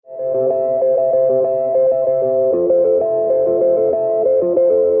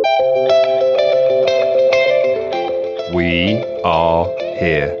are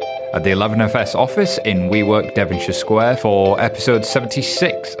here at the 11FS office in WeWork Devonshire Square for episode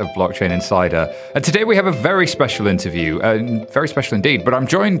 76 of Blockchain Insider. And today we have a very special interview, very special indeed, but I'm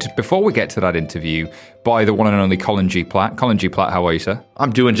joined, before we get to that interview, by the one and only Colin G. Platt. Colin G. Platt, how are you, sir?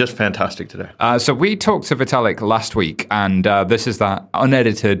 I'm doing just fantastic today. So we talked to Vitalik last week, and this is that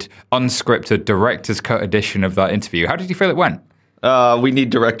unedited, unscripted, director's cut edition of that interview. How did you feel it went? We need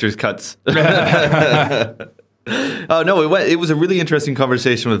director's cuts. No, it was a really interesting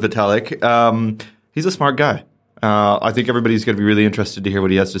conversation with Vitalik. He's a smart guy. I think everybody's going to be really interested to hear what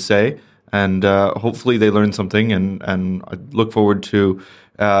he has to say, and hopefully they learn something, and I look forward to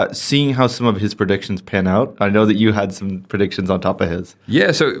seeing how some of his predictions pan out. I know that you had some predictions on top of his.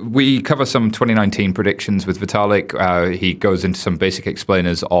 Yeah, so we cover some 2019 predictions with Vitalik. He goes into some basic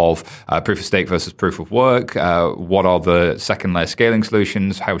explainers of proof of stake versus proof of work. What are the second layer scaling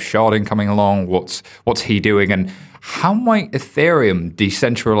solutions? How's sharding coming along? What's he doing? And how might Ethereum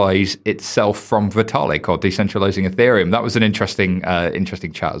decentralize itself from Vitalik, or decentralizing Ethereum? That was an interesting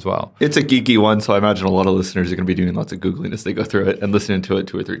chat as well. It's a geeky one, so I imagine a lot of listeners are going to be doing lots of Googling as they go through it and listening to it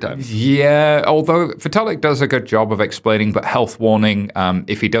 2 or 3 times. Yeah, although Vitalik does a good job of explaining, but health warning,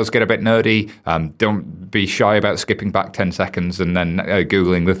 if he does get a bit nerdy, don't be shy about skipping back 10 seconds and then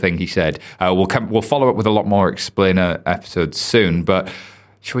Googling the thing he said. We'll follow up with a lot more explainer episodes soon, but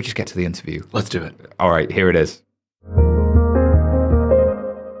should we just get to the interview? Let's do it. All right, here it is.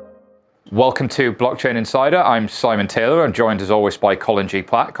 Welcome to Blockchain Insider. I'm Simon Taylor. I'm joined as always by Colin G.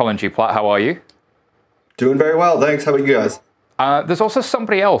 Platt. Colin G. Platt, how are you? Doing very well, thanks. How about you guys? There's also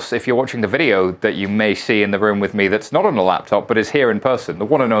somebody else, if you're watching the video, that you may see in the room with me that's not on a laptop, but is here in person. The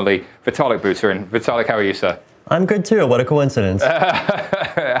one and only Vitalik Buterin. Vitalik, how are you, sir? I'm good too. What a coincidence.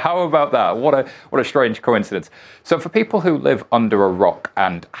 How about that? What a strange coincidence. So for people who live under a rock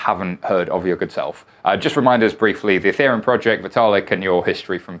and haven't heard of your good self, just remind us briefly the Ethereum project, Vitalik, and your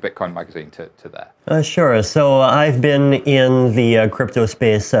history from Bitcoin Magazine to there. Sure. So I've been in the crypto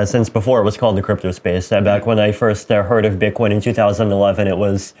space since before it was called the crypto space. Back when I first heard of Bitcoin in 2011, it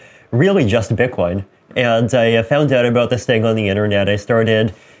was really just Bitcoin. And I found out about this thing on the internet. I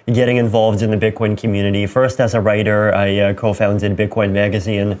started getting involved in the Bitcoin community. First as a writer, I co-founded Bitcoin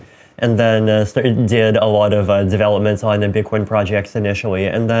Magazine, and then did a lot of development on the Bitcoin projects initially.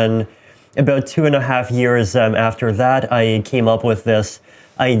 And then about 2.5 years after that, I came up with this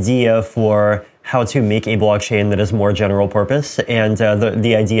idea for how to make a blockchain that is more general purpose. And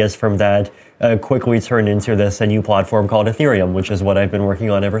the ideas from that quickly turned into this a new platform called Ethereum, which is what I've been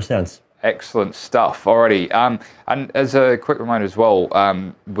working on ever since. Excellent stuff already. And as a quick reminder as well,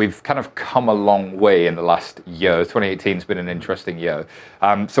 we've kind of come a long way in the last year. 2018 has been an interesting year.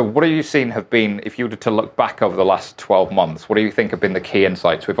 So what have you seen have been, if you were to look back over the last 12 months, what do you think have been the key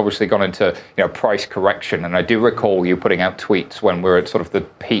insights? We've obviously gone into price correction, and I do recall you putting out tweets when we're at sort of the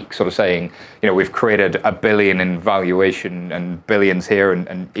peak, sort of saying, we've created $1 billion in valuation and billions here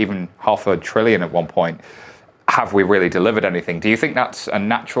and even $500 billion at one point. Have we really delivered anything? Do you think that's a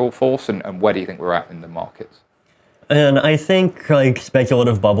natural force, and where do you think we're at in the markets? And I think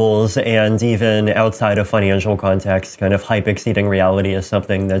speculative bubbles and even outside of financial context, kind of hype exceeding reality is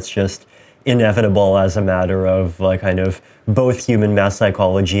something that's just inevitable as a matter of kind of both human mass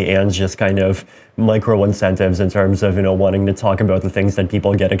psychology and just kind of micro incentives in terms of wanting to talk about the things that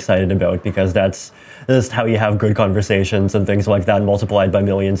people get excited about, because that's just how you have good conversations and things like that multiplied by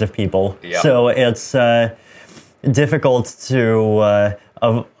millions of people. Yep. So it's difficult to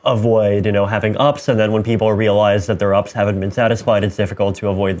avoid, having ups, and then when people realize that their ups haven't been satisfied, it's difficult to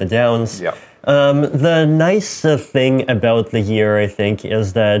avoid the downs. Yep. The nice thing about the year, I think,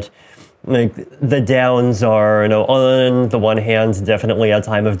 is that the downs are, on the one hand, definitely a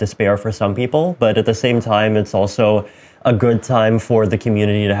time of despair for some people, but at the same time, it's also a good time for the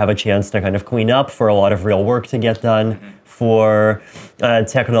community to have a chance to kind of clean up, for a lot of real work to get done, for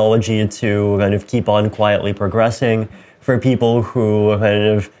technology to kind of keep on quietly progressing, for people who kind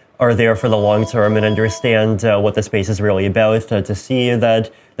of are there for the long term and understand what the space is really about, to see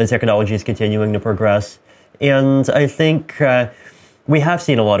that the technology is continuing to progress. And I think we have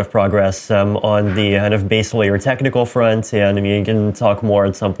seen a lot of progress on the kind of base layer technical front, and I mean, you can talk more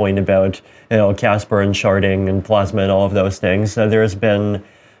at some point about Casper and sharding and Plasma and all of those things. There's been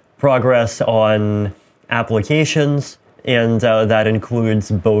progress on applications, and that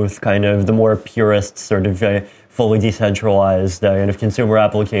includes both kind of the more purist sort of fully decentralized kind of consumer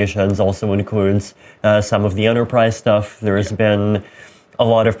applications, also includes some of the enterprise stuff. There's been a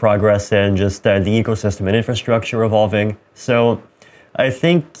lot of progress in just the ecosystem and infrastructure evolving. So I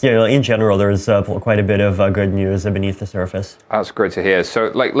think, in general, there's quite a bit of good news beneath the surface. That's great to hear.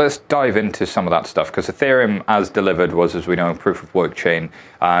 So, let's dive into some of that stuff, because Ethereum, as delivered, was, as we know, a proof of work chain,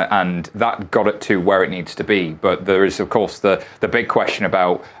 and that got it to where it needs to be. But there is, of course, the big question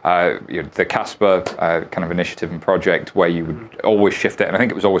about the Casper kind of initiative and project, where you would always shift it, and I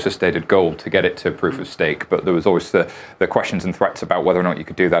think it was always a stated goal to get it to proof of stake. But there was always the questions and threats about whether or not you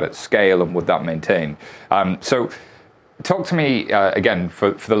could do that at scale, and would that maintain. So, talk to me, again,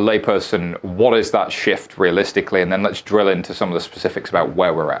 for the layperson, what is that shift realistically? And then let's drill into some of the specifics about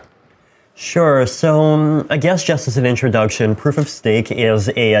where we're at. Sure. So I guess just as an introduction, proof of stake is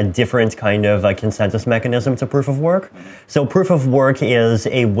a different kind of consensus mechanism to proof of work. So proof of work is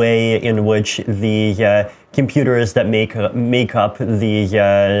a way in which the computers that make up the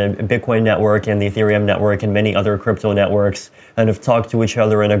Bitcoin network and the Ethereum network and many other crypto networks kind of talk to each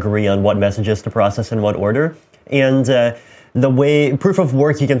other and agree on what messages to process in what order. And the way proof of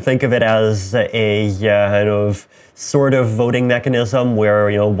work, you can think of it as a kind of sort of voting mechanism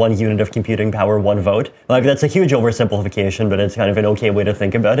where, 1 unit of computing power, 1 vote. Like, that's a huge oversimplification, but it's kind of an okay way to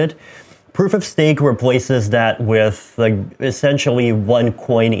think about it. Proof of stake replaces that with essentially 1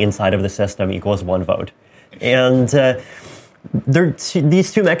 coin inside of the system equals 1 vote. And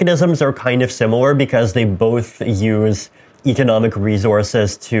these two mechanisms are kind of similar because they both use economic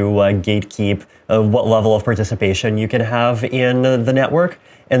resources to gatekeep what level of participation you can have in the network.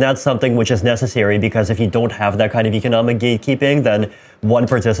 And that's something which is necessary because if you don't have that kind of economic gatekeeping, then one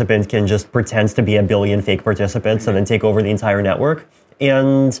participant can just pretend to be a billion fake participants and then take over the entire network.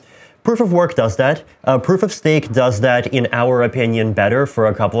 And proof of work does that. Proof of stake does that, in our opinion, better for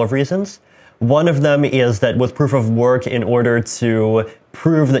a couple of reasons. One of them is that with proof of work, in order to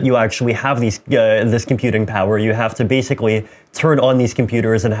prove that you actually have this computing power, you have to basically turn on these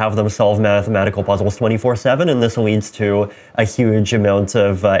computers and have them solve mathematical puzzles 24/7, and this leads to a huge amount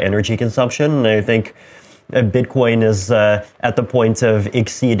of energy consumption. And I think Bitcoin is at the point of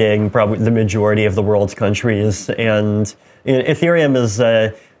exceeding probably the majority of the world's countries, and Ethereum is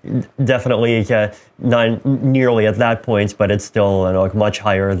definitely not nearly at that point, but it's still much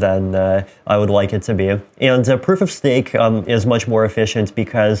higher than I would like it to be. And proof of stake is much more efficient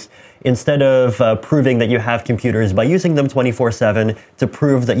because instead of proving that you have computers by using them 24/7, to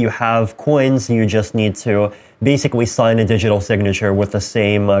prove that you have coins, you just need to basically sign a digital signature with the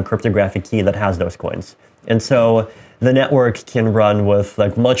same cryptographic key that has those coins. And so the network can run with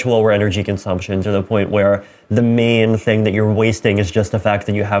much lower energy consumption, to the point where the main thing that you're wasting is just the fact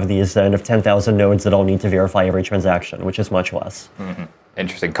that you have these 10,000 nodes that all need to verify every transaction, which is much less. Mm-hmm.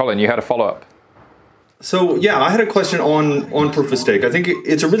 Interesting. Colin, you had a follow-up. So, I had a question on proof of stake. I think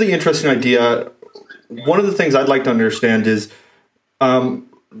it's a really interesting idea. One of the things I'd like to understand is,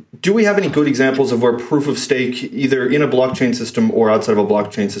 do we have any good examples of where proof of stake, either in a blockchain system or outside of a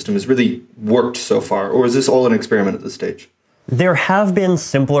blockchain system, has really worked so far? Or is this all an experiment at this stage? There have been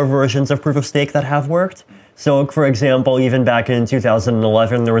simpler versions of proof of stake that have worked. So, for example, even back in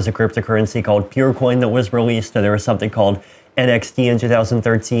 2011, there was a cryptocurrency called Purecoin that was released. There was something called NXT in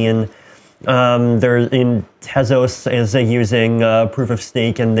 2013. Tezos is using proof of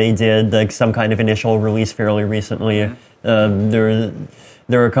stake, and they did some kind of initial release fairly recently.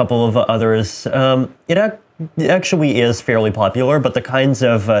 There are a couple of others. It actually is fairly popular, but the kinds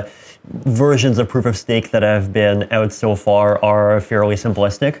of versions of proof of stake that have been out so far are fairly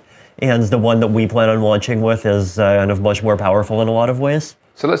simplistic. And the one that we plan on launching with is kind of much more powerful in a lot of ways.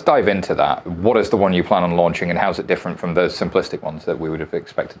 So let's dive into that. What is the one you plan on launching, and how's it different from the simplistic ones that we would have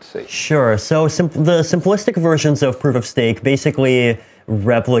expected to see? Sure. So the simplistic versions of proof of stake basically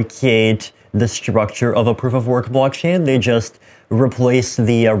replicate the structure of a proof of work blockchain. They just replace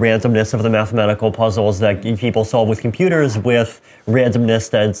the randomness of the mathematical puzzles that people solve with computers with randomness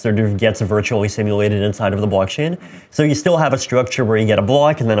that sort of gets virtually simulated inside of the blockchain. So you still have a structure where you get a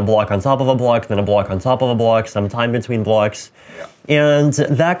block, and then a block on top of a block, then a block on top of a block, some time between blocks. And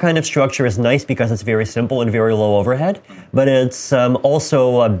that kind of structure is nice because it's very simple and very low overhead, but it's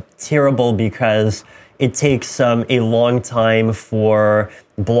also terrible because it takes a long time for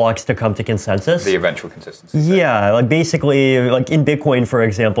blocks to come to consensus. The eventual consistency. Yeah, basically, in Bitcoin, for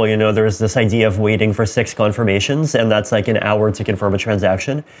example, there's this idea of waiting for 6 confirmations, and that's an hour to confirm a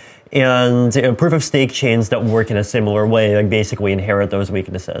transaction. And proof of stake chains that work in a similar way basically inherit those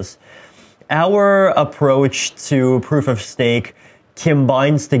weaknesses. Our approach to proof of stake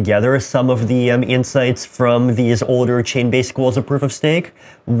combines together some of the insights from these older chain-based schools of proof of stake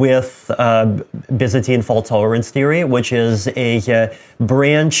with Byzantine fault tolerance theory, which is a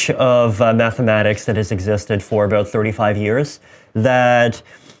branch of mathematics that has existed for about 35 years that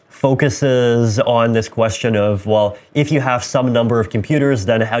focuses on this question of, well, if you have some number of computers,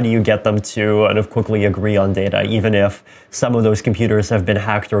 then how do you get them to kind of quickly agree on data, even if some of those computers have been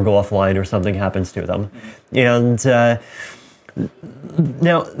hacked or go offline or something happens to them? And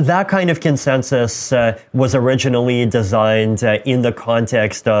now, that kind of consensus was originally designed in the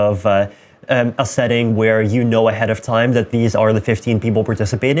context of a setting where you know ahead of time that these are the 15 people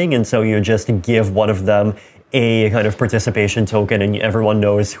participating, and so you just give one of them a kind of participation token, and everyone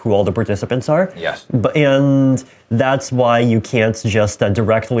knows who all the participants are. Yes. And that's why you can't just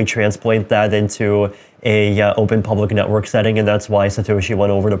directly transplant that into a open public network setting, and that's why Satoshi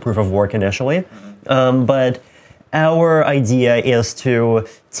went over to proof of work initially. But our idea is to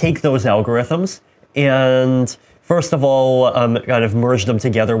take those algorithms and, first of all, kind of merge them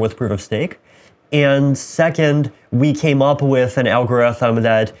together with proof of stake. And second, we came up with an algorithm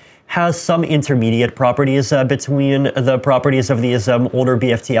that has some intermediate properties between the properties of these older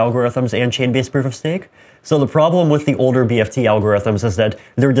BFT algorithms and chain-based proof of stake. So the problem with the older BFT algorithms is that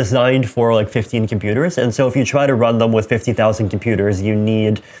they're designed for like 15 computers, and so if you try to run them with 50,000 computers, you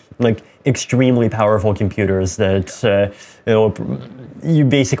need like extremely powerful computers that you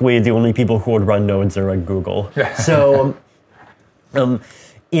basically, the only people who would run nodes are like Google. So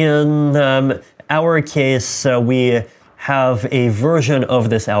in our case, we have a version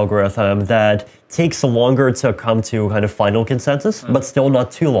of this algorithm that takes longer to come to kind of final consensus, but still not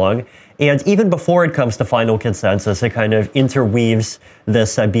too long. And even before it comes to final consensus, it kind of interweaves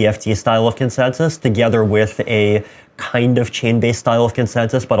this BFT style of consensus together with a kind of chain-based style of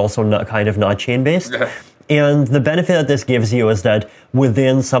consensus, but also not chain-based. And the benefit that this gives you is that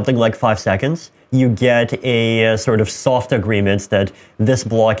within something like 5 seconds, you get a sort of soft agreement that this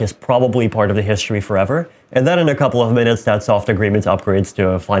block is probably part of the history forever. And then in a couple of minutes, that soft agreement upgrades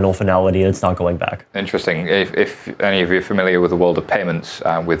to a final finality and it's not going back. Interesting. If any of you are familiar with the world of payments,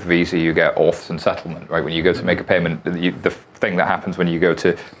 with Visa, you get auths and settlement, right? When you go to make a payment, the thing that happens when you go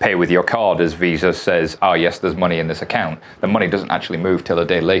to pay with your card is Visa says, yes, there's money in this account. The money doesn't actually move till a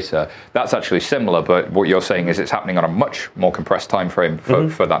day later. That's actually similar, but what you're saying is it's happening on a much more compressed time frame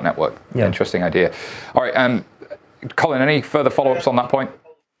for that network. Yeah. Interesting idea. All right, Colin, any further follow-ups on that point?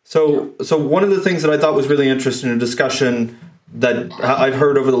 So one of the things that I thought was really interesting in a discussion that I've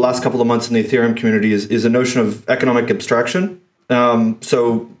heard over the last couple of months in the Ethereum community is a notion of economic abstraction.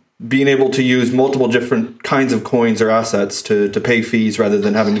 So being able to use multiple different kinds of coins or assets to pay fees rather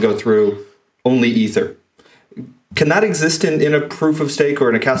than having to go through only Ether. Can that exist in a proof of stake or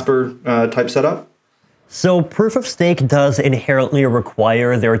in a Casper type setup? So proof of stake does inherently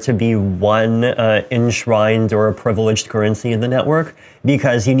require there to be one enshrined or privileged currency in the network,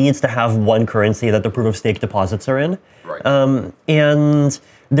 because you need to have one currency that the proof of stake deposits are in. Right. And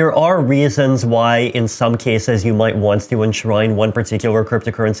there are reasons why in some cases you might want to enshrine one particular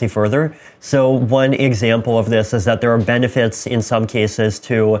cryptocurrency further. So one example of this is that there are benefits in some cases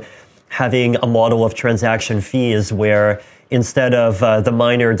to having a model of transaction fees where instead of the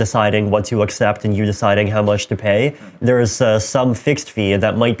miner deciding what to accept and you deciding how much to pay, there's some fixed fee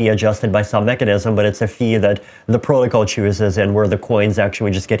that might be adjusted by some mechanism, but it's a fee that the protocol chooses and where the coins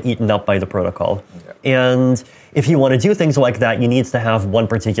actually just get eaten up by the protocol. Yeah. And if you want to do things like that, you need to have one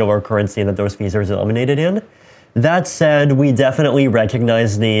particular currency that those fees are denominated in. That said, we definitely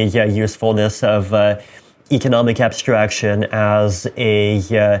recognize the usefulness of economic abstraction as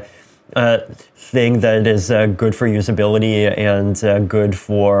a thing that is good for usability and good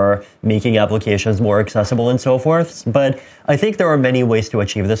for making applications more accessible and so forth. But I think there are many ways to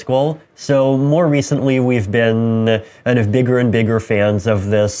achieve this goal. So more recently, we've been kind of bigger and bigger fans of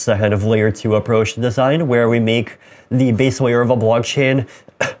this kind of layer 2 approach to design, where we make the base layer of a blockchain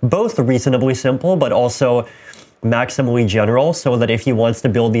both reasonably simple, but also maximally general, so that if you want to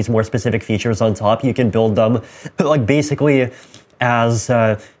build these more specific features on top, you can build them like basically as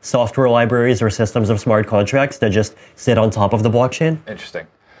software libraries or systems of smart contracts that just sit on top of the blockchain. Interesting.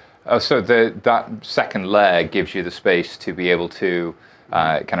 So that second layer gives you the space to be able to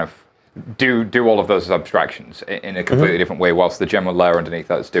kind of do all of those abstractions in a completely different way, whilst the general layer underneath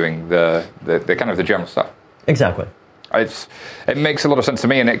that is doing the kind of the general stuff. Exactly. It makes a lot of sense to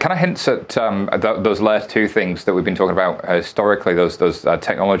me, and it kind of hints at those layer 2 things that we've been talking about historically. Those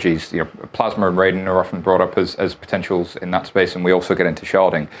technologies, Plasma and Raiden are often brought up as potentials in that space, and we also get into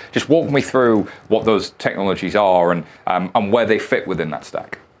sharding. Just walk me through what those technologies are and where they fit within that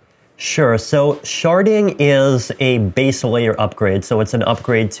stack. Sure. So sharding is a base layer upgrade. So it's an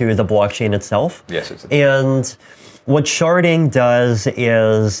upgrade to the blockchain itself. Yes, it's And what sharding does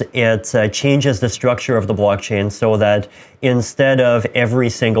is it changes the structure of the blockchain so that instead of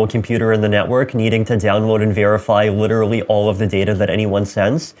every single computer in the network needing to download and verify literally all of the data that anyone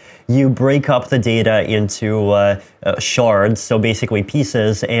sends, you break up the data into shards, so basically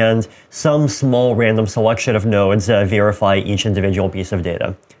pieces, and some small random selection of nodes verify each individual piece of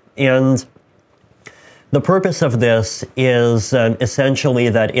data. And the purpose of this is essentially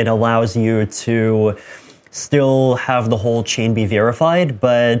that it allows you to still have the whole chain be verified,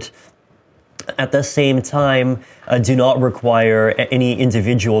 but at the same time, do not require any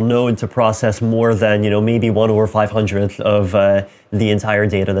individual node to process more than, maybe 1/500th of the entire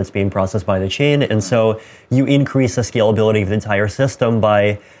data that's being processed by the chain. And so you increase the scalability of the entire system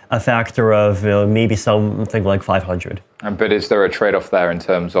by a factor of maybe something like 500. But is there a trade-off there in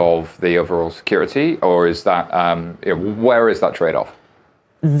terms of the overall security, or is that, where is that trade-off?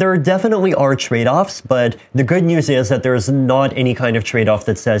 There definitely are trade-offs, but the good news is that there's not any kind of trade-off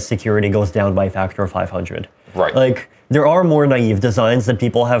that says security goes down by a factor of 500. Right. Like, there are more naive designs that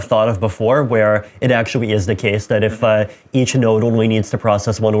people have thought of before where it actually is the case that if each node only needs to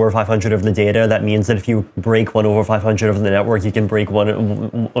process 1/500 of the data, that means that if you break 1/500 of the network, you can break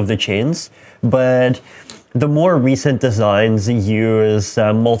one of the chains. But the more recent designs use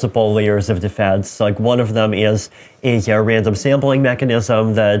multiple layers of defense. Like one of them is a random sampling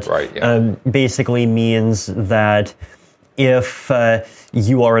mechanism that basically means that if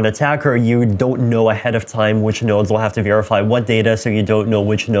you are an attacker, you don't know ahead of time which nodes will have to verify what data, so you don't know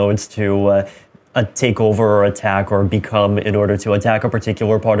which nodes to take over or attack or become in order to attack a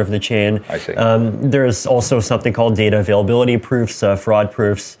particular part of the chain. I see. There's also something called data availability proofs, fraud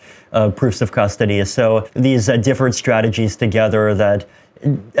proofs, proofs of custody. So these different strategies together that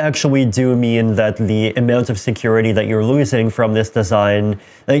actually do mean that the amount of security that you're losing from this design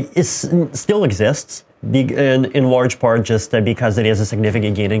still exists, in large part just because it is a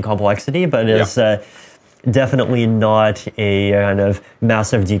significant gain in complexity, but is definitely not a kind of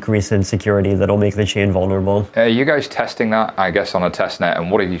massive decrease in security that'll make the chain vulnerable. Are you guys testing that, I guess, on a testnet, and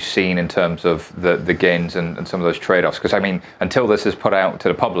what have you seen in terms of the gains and some of those trade-offs? Because, I mean, until this is put out to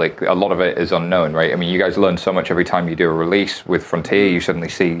the public, a lot of it is unknown, right? I mean, you guys learn so much every time you do a release with Frontier. You suddenly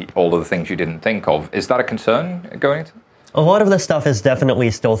see all of the things you didn't think of. Is that a concern going into? A lot of the stuff is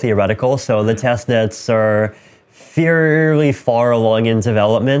definitely still theoretical, so the testnets are fairly far along in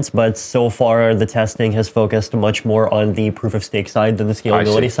development, but so far the testing has focused much more on the proof-of-stake side than the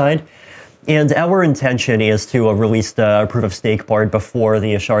scalability side. And our intention is to release the proof-of-stake part before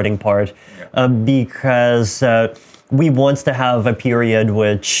the sharding part, because we want to have a period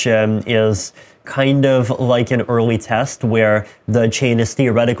which is kind of like an early test where the chain is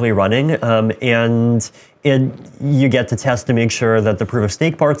theoretically running, and you get to test to make sure that the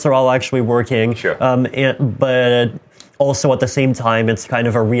proof-of-stake parts are all actually working. Sure. But also at the same time, it's kind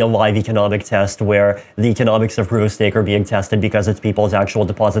of a real live economic test where the economics of proof-of-stake are being tested because it's people's actual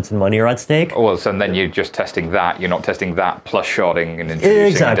deposits and money are at stake. Well, so then you're just testing that. You're not testing that plus sharding and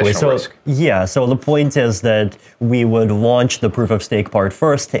introducing additional risk. Yeah, so the point is that we would launch the proof-of-stake part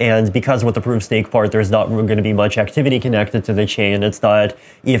first, and because with the proof-of-stake part, there's not going to be much activity connected to the chain. It's not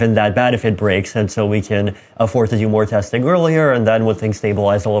even that bad if it breaks, and so we can afford to do more testing earlier, and then when things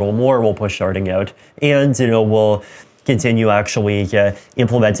stabilize a little more, we'll push sharding out. And, we'll continue actually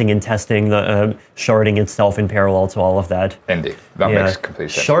implementing and testing the sharding itself in parallel to all of that. Indeed. That makes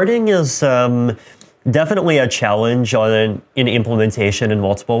complete sense. Sharding is definitely a challenge in implementation in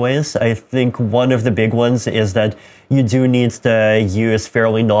multiple ways. I think one of the big ones is that you do need to use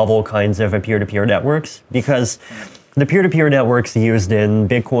fairly novel kinds of peer-to-peer networks, because the peer-to-peer networks used in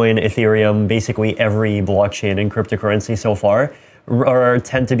Bitcoin, Ethereum, basically every blockchain and cryptocurrency so far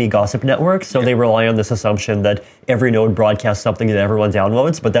tend to be gossip networks, so they rely on this assumption that every node broadcasts something that everyone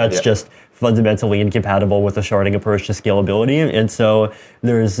downloads, but that's just fundamentally incompatible with the sharding approach to scalability, and so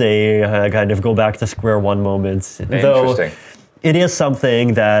there's a kind of go back to square one moment. Interesting. It is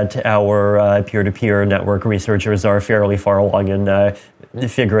something that our peer-to-peer network researchers are fairly far along in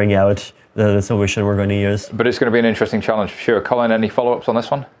figuring out the solution we're going to use. But it's going to be an interesting challenge for sure. Colin, any follow-ups on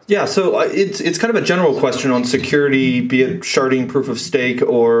this one? Yeah, so it's kind of a general question on security, be it sharding, proof of stake,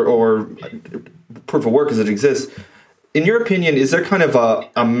 or proof of work as it exists. In your opinion, is there kind of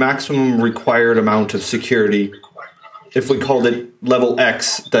a maximum required amount of security, if we called it level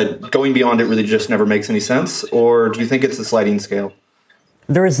X, that going beyond it really just never makes any sense? Or do you think it's a sliding scale?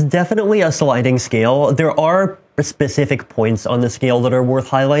 There is definitely a sliding scale. There are specific points on the scale that are worth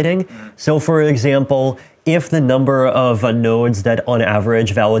highlighting. So, for example, if the number of nodes that on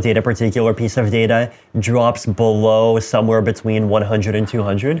average validate a particular piece of data drops below somewhere between 100 and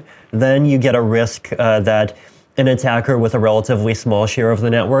 200, then you get a risk that an attacker with a relatively small share of the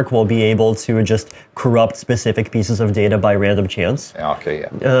network will be able to just corrupt specific pieces of data by random chance. Okay,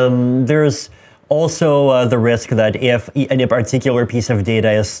 yeah. There's also the risk that if a particular piece of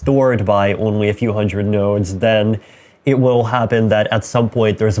data is stored by only a few hundred nodes, then it will happen that at some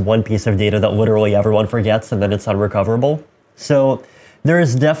point there's one piece of data that literally everyone forgets and then it's unrecoverable. So there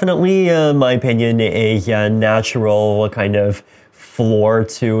is definitely, in my opinion, a natural kind of floor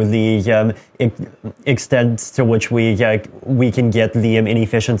to the extent to which we can get the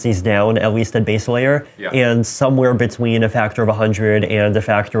inefficiencies down, at least at base layer. Yeah. And somewhere between a factor of 100 and a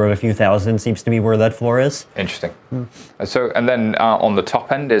factor of a few thousand seems to be where that floor is. Interesting. So, and then on the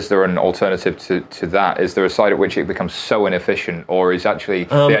top end, is there an alternative to that? Is there a side at which it becomes so inefficient, or is actually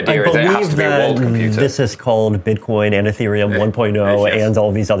the idea is that it has to be a world computer? This is called Bitcoin and Ethereum 1.0 yes. and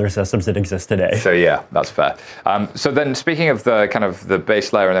all these other systems that exist today. So yeah, that's fair. So then, speaking of the kind of the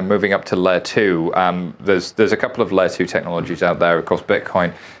base layer and then moving up to layer 2, there's a couple of layer 2 technologies out there. Of course,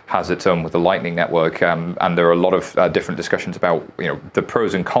 Bitcoin has its own with the Lightning Network, and there are a lot of different discussions about the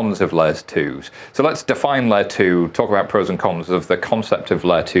pros and cons of layer 2s. So let's define layer 2, talk about pros and cons of the concept of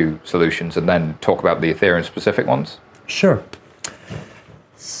layer 2 solutions, and then talk about the Ethereum specific ones. Sure.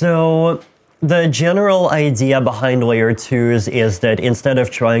 So the general idea behind layer 2s is that instead of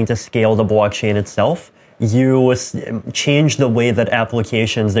trying to scale the blockchain itself, you change the way that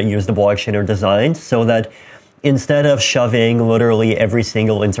applications that use the blockchain are designed so that instead of shoving literally every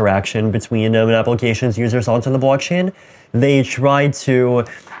single interaction between an application's users onto the blockchain, they try to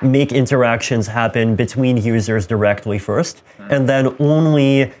make interactions happen between users directly first, and then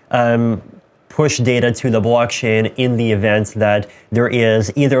only push data to the blockchain in the event that there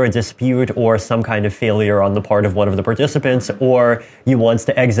is either a dispute or some kind of failure on the part of one of the participants, or you want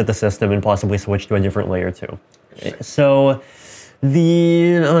to exit the system and possibly switch to a different layer 2. So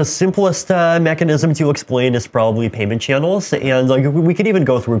the simplest mechanism to explain is probably payment channels, and we could even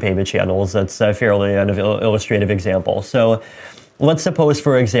go through payment channels. That's fairly an illustrative example. So let's suppose,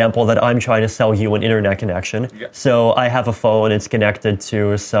 for example, that I'm trying to sell you an internet connection. Yeah. So I have a phone, it's connected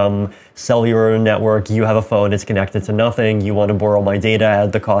to some cellular network. You have a phone, it's connected to nothing. You want to borrow my data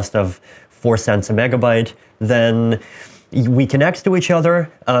at the cost of 4 cents a megabyte. Then we connect to each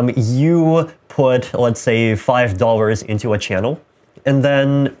other. You put, let's say, $5 into a channel. And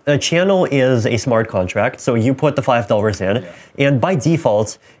then a channel is a smart contract, so you put the $5 in, and by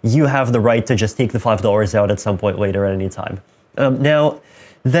default, you have the right to just take the $5 out at some point later at any time. Now,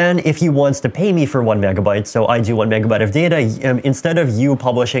 then if you want to pay me for 1 megabyte, so I do 1 megabyte of data, instead of you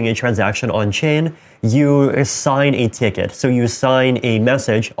publishing a transaction on-chain, you sign a ticket. So you sign a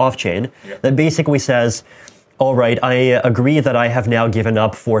message off-chain that basically says, all right, I agree that I have now given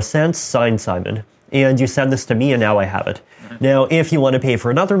up 4 cents, signed Simon. And you send this to me, and now I have it. Now, if you want to pay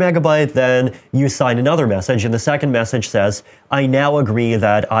for another megabyte, then you sign another message, and the second message says, I now agree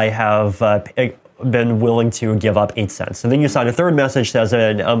that I have been willing to give up 8 cents. And then you sign a third message that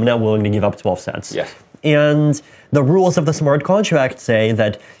says, I'm now willing to give up 12 cents. Yes. And the rules of the smart contract say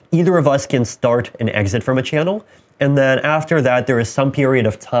that either of us can start and exit from a channel, and then after that, there is some period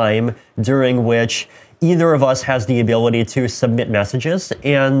of time during which either of us has the ability to submit messages,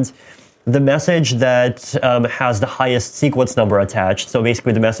 and the message that has the highest sequence number attached, so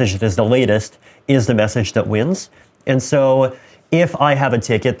basically the message that is the latest, is the message that wins. And so if I have a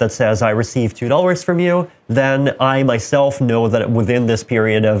ticket that says I received $2 from you, then I myself know that within this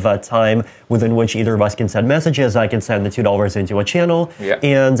period of time within which either of us can send messages, I can send the $2 into a channel,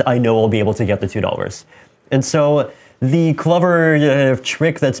 and I know I'll be able to get the $2. And so the clever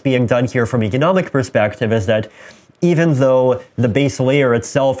trick that's being done here from economic perspective is that even though the base layer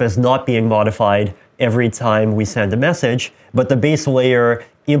itself is not being modified every time we send a message, but the base layer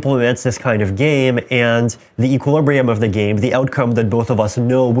implements this kind of game, and the equilibrium of the game, the outcome that both of us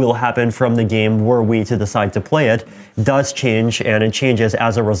know will happen from the game were we to decide to play it, does change, and it changes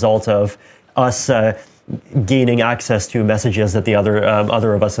as a result of us gaining access to messages that the other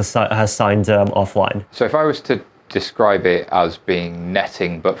of us has signed offline. So if I was to describe it as being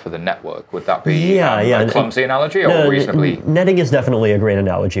netting but for the network, would that be a clumsy analogy or reasonably? Netting is definitely a great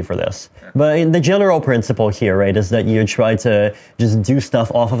analogy for this. But the general principle here, right, is that you try to just do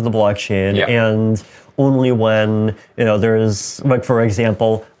stuff off of the blockchain, and only when, there's, like, for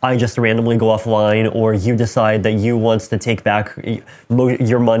example, I just randomly go offline, or you decide that you want to take back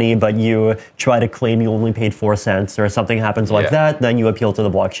your money, but you try to claim you only paid 4 cents, or something happens like that, then you appeal to the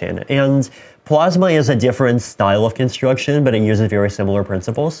blockchain. And Plasma is a different style of construction, but it uses very similar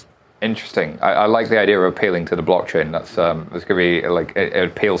principles. Interesting. I like the idea of appealing to the blockchain. That's going to be like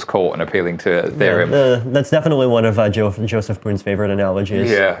it appeals court and appealing to Ethereum. Yeah, that's definitely one of Joseph Poon's favorite analogies.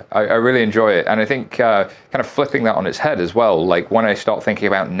 Yeah, I really enjoy it. And I think kind of flipping that on its head as well, like when I start thinking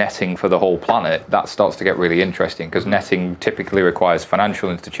about netting for the whole planet, that starts to get really interesting because netting typically requires financial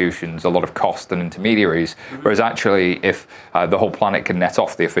institutions, a lot of cost and intermediaries, whereas actually if the whole planet can net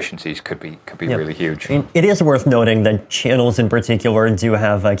off, the efficiencies could be really huge. It is worth noting that channels in particular do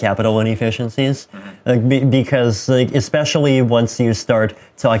have capital inefficiencies, because especially once you start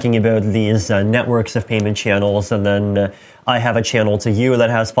talking about these networks of payment channels, and then I have a channel to you that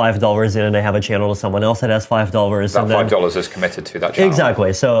has $5 in, and I have a channel to someone else that has $5. That $5 is committed to that channel.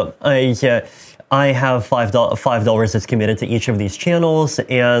 Exactly. So I have $5 that's committed to each of these channels,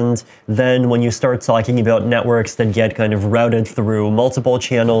 and then when you start talking about networks that get kind of routed through multiple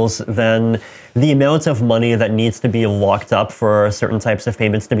channels, then the amount of money that needs to be locked up for certain types of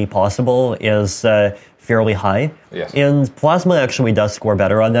payments to be possible is fairly high. Yes. And Plasma actually does score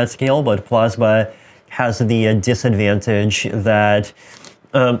better on that scale, but Plasma has the disadvantage that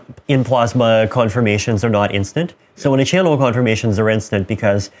in Plasma, confirmations are not instant. So in a channel, confirmations are instant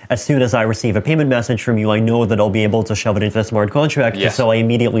because as soon as I receive a payment message from you, I know that I'll be able to shove it into a smart contract, yes. So I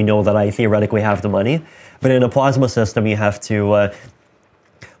immediately know that I theoretically have the money. But in a Plasma system, you have to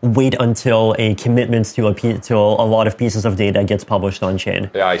wait until a commitment to a lot of pieces of data gets published on chain.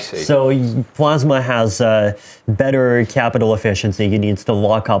 Yeah, I see. So Plasma has better capital efficiency. You need to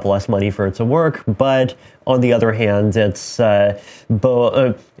lock up less money for it to work, but on the other hand, it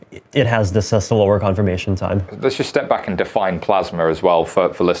has this slower confirmation time. Let's just step back and define Plasma as well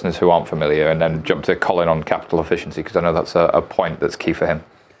for listeners who aren't familiar, and then jump to Colin on capital efficiency, because I know that's a point that's key for him.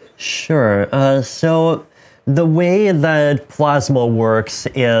 Sure. So the way that Plasma works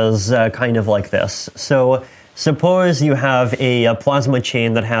is kind of like this. So suppose you have a Plasma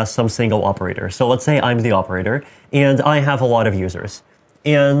chain that has some single operator. So let's say I'm the operator, and I have a lot of users.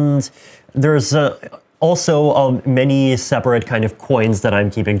 And there's also many separate kind of coins that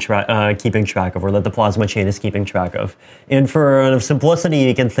I'm keeping track of, or that the Plasma chain is keeping track of. And for simplicity,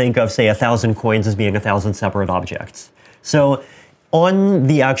 you can think of, say, 1,000 coins as being 1,000 separate objects. So on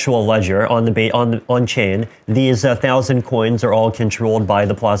the actual ledger, on chain, these 1,000 coins are all controlled by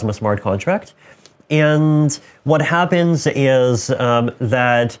the Plasma smart contract. And what happens is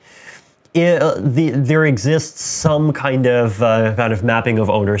that there exists some kind of mapping of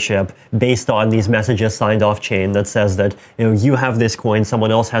ownership based on these messages signed off chain that says that you have this coin,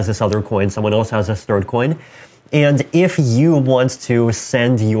 someone else has this other coin, someone else has this third coin. And if you want to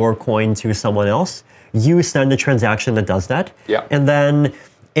send your coin to someone else, you send a transaction that does that. Yeah. And then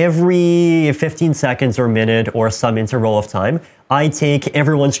every 15 seconds or minute or some interval of time, I take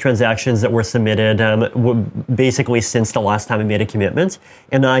everyone's transactions that were submitted basically since the last time I made a commitment,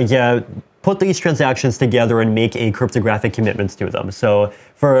 and I put these transactions together and make a cryptographic commitment to them. So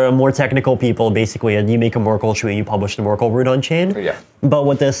for more technical people, basically, you make a Merkle tree, you publish the Merkle root on chain. Yeah. But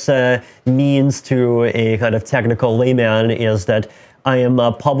what this means to a kind of technical layman is that I am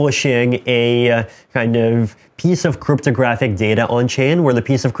publishing a kind of piece of cryptographic data on chain where the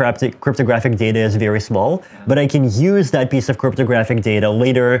piece of cryptographic data is very small, but I can use that piece of cryptographic data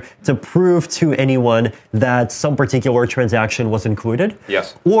later to prove to anyone that some particular transaction was included.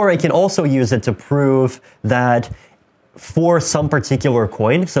 Yes. Or I can also use it to prove that for some particular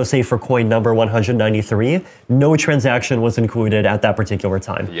coin, so say for coin number 193, no transaction was included at that particular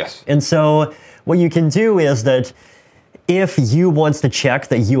time. Yes. And so what you can do is that if you want to check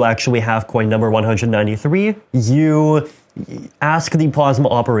that you actually have coin number 193, you ask the Plasma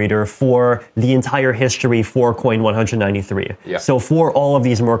operator for the entire history for coin 193. Yeah. So for all of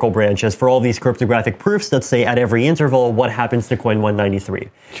these Merkle branches, for all these cryptographic proofs that say at every interval what happens to coin 193.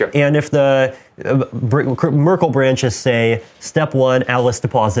 Sure. And if the Merkle branches say, step 1, Alice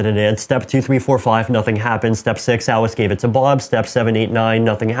deposited it, step 2, 3, 4, 5, nothing happened, step 6, Alice gave it to Bob, step 7, 8, 9,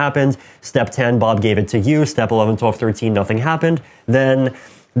 nothing happened, step 10, Bob gave it to you, step 11, 12, 13, nothing happened, then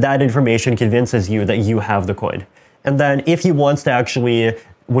that information convinces you that you have the coin. And then if you want to actually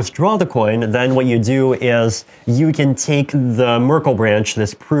withdraw the coin, then what you do is you can take the Merkle branch,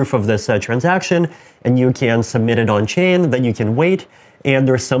 this proof of this transaction, and you can submit it on chain, then you can wait, and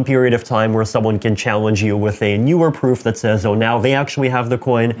there's some period of time where someone can challenge you with a newer proof that says, oh, now they actually have the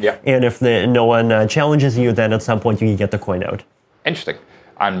coin. Yeah. And if no one challenges you, then at some point you can get the coin out. Interesting.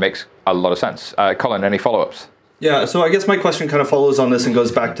 And makes a lot of sense. Colin, any follow-ups? Yeah, so I guess my question kind of follows on this and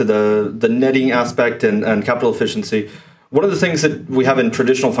goes back to the netting aspect and capital efficiency. One of the things that we have in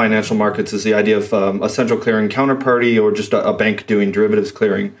traditional financial markets is the idea of a central clearing counterparty or just a bank doing derivatives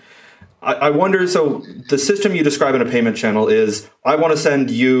clearing. I wonder, so the system you describe in a payment channel is, I want to send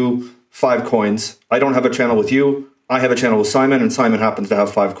you 5 coins. I don't have a channel with you. I have a channel with Simon, and Simon happens to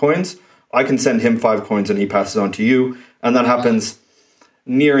have 5 coins. I can send him 5 coins, and he passes on to you. And that happens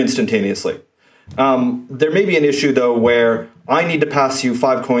near instantaneously. There may be an issue, though, where I need to pass you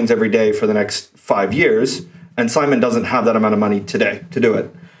 5 coins every day for the next 5 years, and Simon doesn't have that amount of money today to do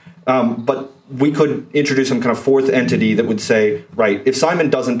it. But we could introduce some kind of fourth entity that would say, right, if Simon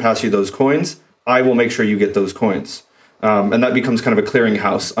doesn't pass you those coins, I will make sure you get those coins. And that becomes kind of a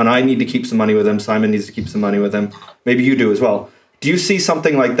clearinghouse. And I need to keep some money with him. Simon needs to keep some money with him. Maybe you do as well. Do you see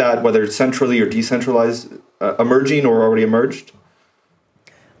something like that, whether it's centrally or decentralized, emerging or already emerged?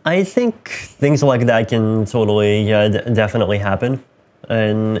 I think things like that can totally, definitely happen.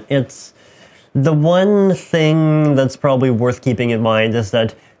 And it's the one thing that's probably worth keeping in mind is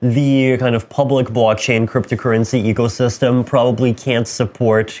that the kind of public blockchain cryptocurrency ecosystem probably can't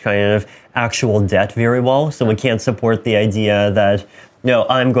support kind of actual debt very well. So we can't support the idea that,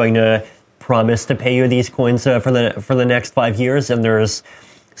 I'm going to promise to pay you these coins for the next 5 years, and there's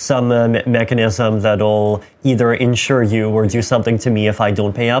some mechanism that'll either insure you or do something to me if I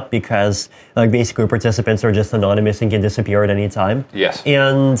don't pay up, because basically participants are just anonymous and can disappear at any time. Yes.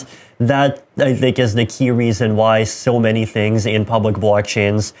 And that, I think, is the key reason why so many things in public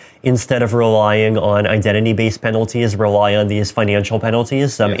blockchains, instead of relying on identity-based penalties, rely on these financial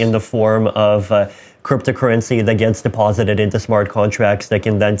penalties in the form of cryptocurrency that gets deposited into smart contracts that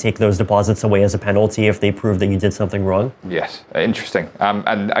can then take those deposits away as a penalty if they prove that you did something wrong. Yes, interesting.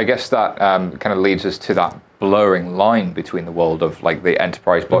 And I guess that kind of leads us to that blurring line between the world of like the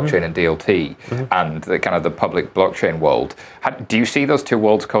enterprise blockchain and DLT and the kind of the public blockchain world. Do you see those two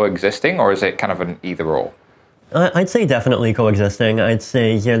worlds coexisting, or is it kind of an either or? I'd say definitely coexisting. I'd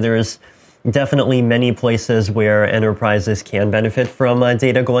say, there's definitely many places where enterprises can benefit from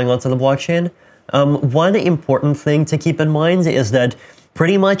data going onto the blockchain. One important thing to keep in mind is that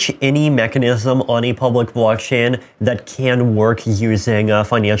pretty much any mechanism on a public blockchain that can work using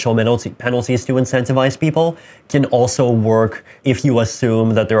financial penalties to incentivize people can also work if you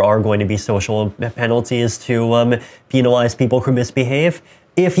assume that there are going to be social penalties to penalize people who misbehave,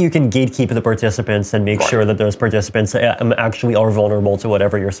 if you can gatekeep the participants and make sure that those participants actually are vulnerable to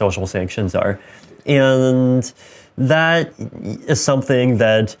whatever your social sanctions are. And that is something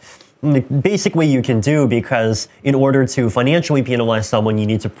that basically you can do, because in order to financially penalize someone, you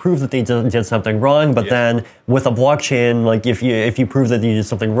need to prove that they did something wrong. But then with a blockchain, like if you prove that you did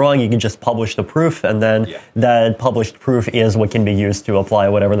something wrong, you can just publish the proof, and then that published proof is what can be used to apply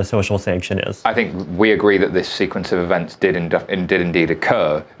whatever the social sanction is. I think we agree that this sequence of events did indeed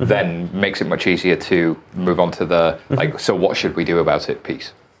occur, then makes it much easier to move on to the, so what should we do about it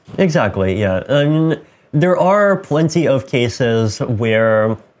piece. Exactly, yeah. I mean, there are plenty of cases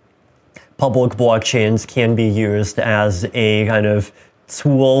where public blockchains can be used as a kind of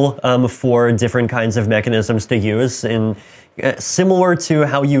tool for different kinds of mechanisms to use, and similar to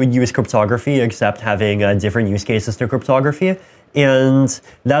how you would use cryptography, except having different use cases to cryptography. And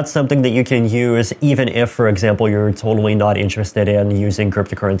that's something that you can use even if, for example, you're totally not interested in using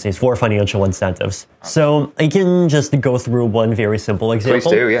cryptocurrencies for financial incentives. So I can just go through one very simple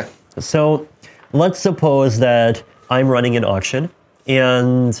example. Please do, yeah. So let's suppose that I'm running an auction,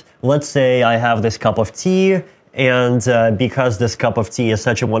 and let's say I have this cup of tea, and because this cup of tea is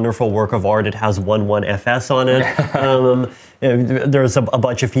such a wonderful work of art, it has 11FS on it. There's a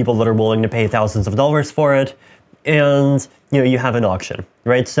bunch of people that are willing to pay thousands of dollars for it, and you have an auction,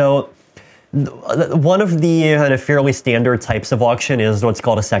 right? So one of the kind of fairly standard types of auction is what's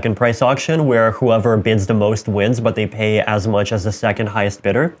called a second price auction, where whoever bids the most wins, but they pay as much as the second highest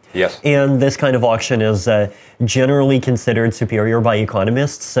bidder. Yes. And this kind of auction is generally considered superior by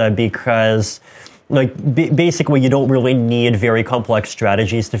economists because basically you don't really need very complex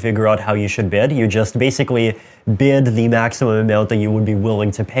strategies to figure out how you should bid. You just basically bid the maximum amount that you would be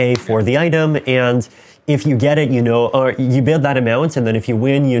willing to pay for the item, and if you get it, or you bid that amount, and then if you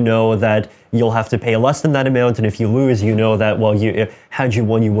win, you know that you'll have to pay less than that amount, and if you lose, you know that, well, had you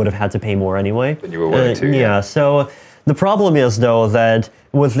won, you would have had to pay more anyway. Then you were willing to. Yeah, so the problem is, though, that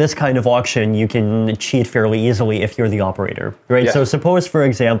with this kind of auction, you can cheat fairly easily if you're the operator, right? Yeah. So suppose, for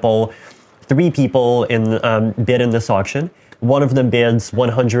example, 3 people bid in this auction. One of them bids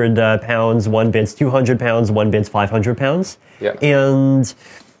 £100, one bids £200, one bids £500. Yeah. And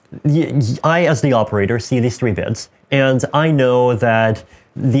I, as the operator, see these 3 bids, and I know that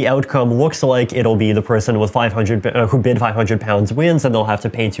the outcome looks like it'll be the person with who bid £500 wins, and they'll have to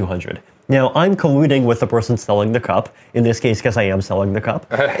pay £200. Now, I'm colluding with the person selling the cup, in this case because I am selling the cup,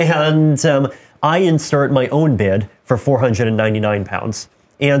 and I insert my own bid for £499.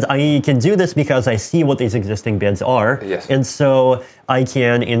 And I can do this because I see what these existing bids are. Yes. And so I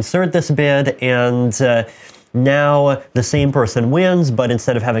can insert this bid, and now the same person wins, but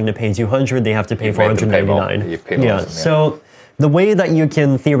instead of having to pay 200, they have to pay 499. You pay more. So the way that you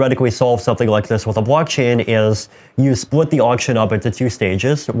can theoretically solve something like this with a blockchain is you split the auction up into 2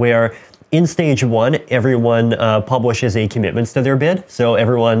 stages, where in stage 1, everyone publishes a commitment to their bid. So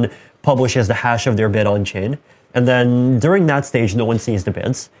everyone publishes the hash of their bid on chain. And then during that stage, no one sees the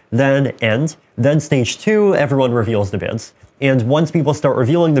bids. Then end. Then stage 2, everyone reveals the bids. And once people start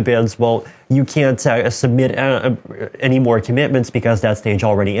revealing the bids, well, you can't submit any more commitments because that stage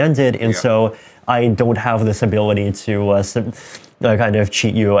already ended. And so I don't have this ability to kind of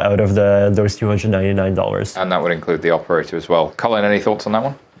cheat you out of those $299. And that would include the operator as well. Colin, any thoughts on that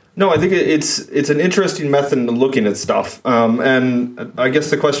one? No, I think it's an interesting method of looking at stuff. And I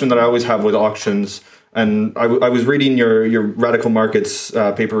guess the question that I always have with auctions, and I was reading your Radical Markets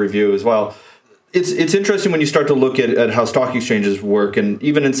paper review as well. It's interesting when you start to look at how stock exchanges work, and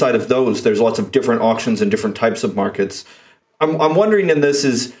even inside of those, there's lots of different auctions and different types of markets. I'm wondering in this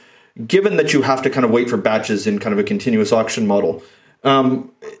is, given that you have to kind of wait for batches in kind of a continuous auction model,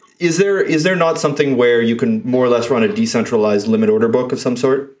 is there not something where you can more or less run a decentralized limit order book of some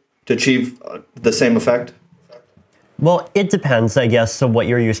sort to achieve the same effect? Well, it depends, I guess, on what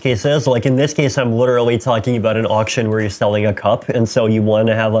your use case is. Like in this case, I'm literally talking about an auction where you're selling a cup, and so you want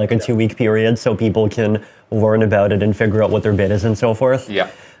to have like a 2-week period so people can learn about it and figure out what their bid is and so forth. Yeah.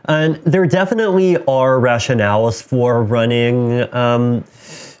 And there definitely are rationales for running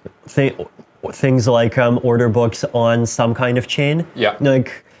things like order books on some kind of chain. Yeah.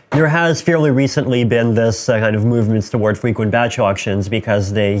 Like, there has fairly recently been this kind of movements toward frequent batch auctions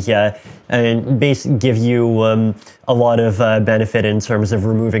because they give you a lot of benefit in terms of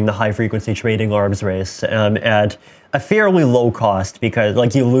removing the high frequency trading arms race at a fairly low cost, because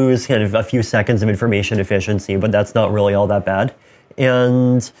like you lose kind of a few seconds of information efficiency, but that's not really all that bad.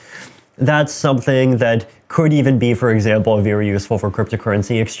 And that's something that could even be, for example, very useful for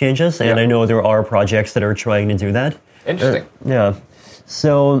cryptocurrency exchanges. And I know there are projects that are trying to do that. Interesting. Yeah.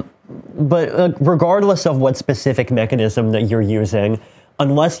 So, but regardless of what specific mechanism that you're using,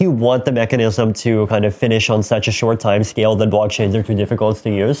 unless you want the mechanism to kind of finish on such a short time scale that blockchains are too difficult to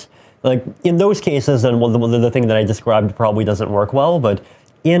use, like in those cases, and the thing that I described probably doesn't work well, but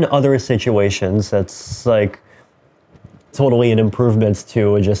in other situations, it's like totally an improvement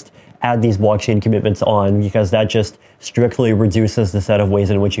to just add these blockchain commitments on, because that just strictly reduces the set of ways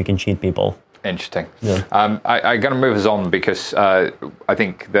in which you can cheat people. Interesting. Yeah. I'm going to move us on because I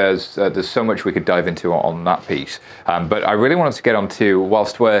think there's so much we could dive into on that piece. But I really wanted to get onto,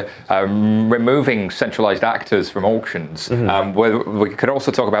 whilst we're removing centralized actors from auctions, we could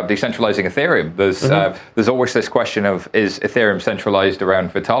also talk about decentralizing Ethereum. There's always this question of, is Ethereum centralized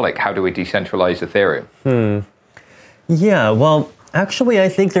around Vitalik? How do we decentralize Ethereum? Yeah, well, actually, I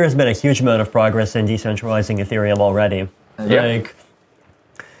think there has been a huge amount of progress in decentralizing Ethereum already. Like,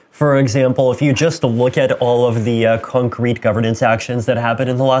 for example, if you just look at all of the concrete governance actions that happened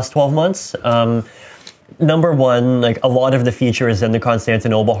in the last 12 months, number one, like a lot of the features in the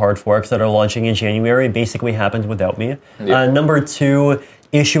Constantinople hard forks that are launching in January basically happened without me. Number two,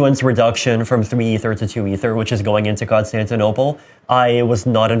 issuance reduction from 3 Ether to 2 Ether, which is going into Constantinople. I was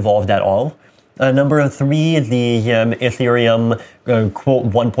not involved at all. Number three, the Ethereum quote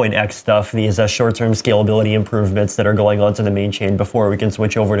 1.x stuff, these short-term scalability improvements that are going on to the main chain before we can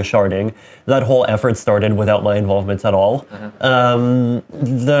switch over to sharding. That whole effort started without my involvement at all.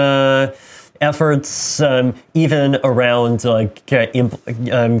 The efforts even around like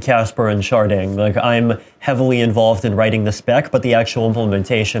Casper and sharding, like I'm heavily involved in writing the spec, but the actual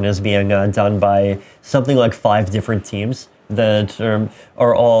implementation is being done by something like 5 different teams that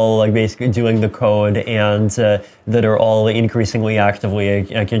are all like basically doing the code and that are all increasingly actively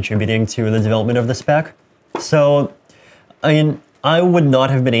contributing to the development of the spec. So, I mean, I would not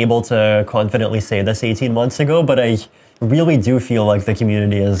have been able to confidently say this 18 months ago, but I really do feel like the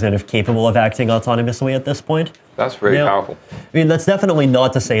community is kind of capable of acting autonomously at this point. That's really powerful. I mean, that's definitely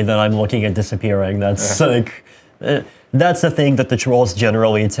not to say that I'm looking at disappearing. That's like... that's the thing that the trolls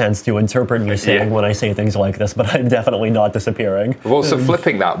generally tends to interpret me saying when I say things like this, but I'm definitely not disappearing. Well, so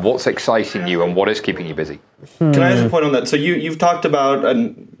flipping that, what's exciting you and what is keeping you busy? Can I ask a point on that? So you've talked about,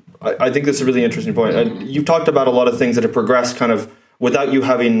 and I think this is a really interesting point, you've talked about a lot of things that have progressed kind of without you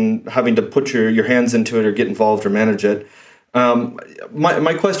having to put your hands into it or get involved or manage it.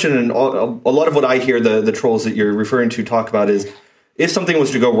 My question, and a lot of what I hear the trolls that you're referring to talk about is, if something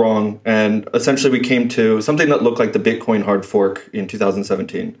was to go wrong, and essentially we came to something that looked like the Bitcoin hard fork in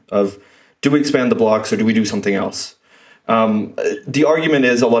 2017 of, do we expand the blocks or do we do something else? The argument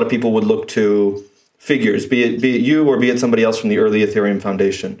is a lot of people would look to figures, be it you or be it somebody else from the early Ethereum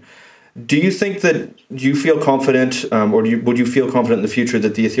Foundation. Do you think that you feel confident, or would you feel confident in the future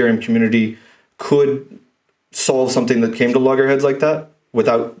that the Ethereum community could solve something that came to loggerheads like that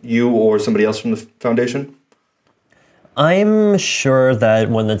without you or somebody else from the foundation? I'm sure that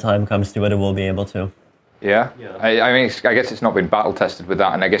when the time comes to it, it will be able to. Yeah? I mean, I guess it's not been battle tested with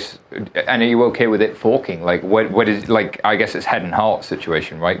that, and are you okay with it forking? Like, what is, like, I guess it's head and heart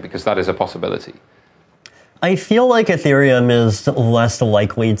situation, right? Because that is a possibility. I feel like Ethereum is less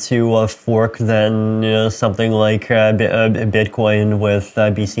likely to fork than something like Bitcoin with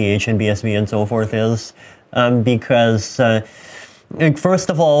BCH and BSV and so forth is, because first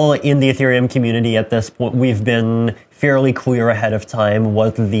of all, in the Ethereum community at this point, we've been fairly clear ahead of time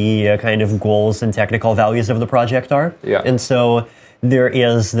what the kind of goals and technical values of the project are. Yeah. And so there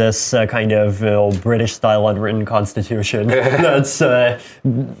is this kind of British-style unwritten constitution that's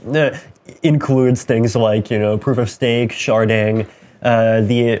includes things like, proof of stake, sharding,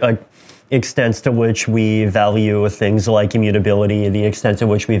 the extent to which we value things like immutability, the extent to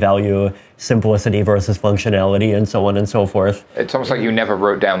which we value simplicity versus functionality, and so on and so forth. It's almost like you never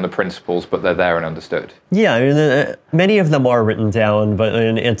wrote down the principles, but they're there and understood. Yeah, I mean, many of them are written down, but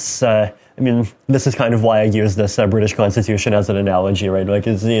it's... this is kind of why I use this British Constitution as an analogy, right? Like,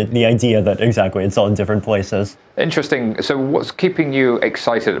 it's the idea that, exactly, it's all in different places. Interesting. So what's keeping you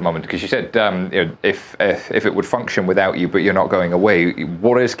excited at the moment? Because you said if it would function without you, but you're not going away,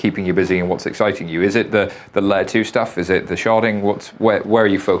 what is keeping you busy and what's exciting you? Is it the Layer 2 stuff? Is it the sharding? Where are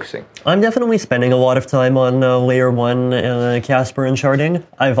you focusing? I'm definitely spending a lot of time on Layer 1 Casper and sharding.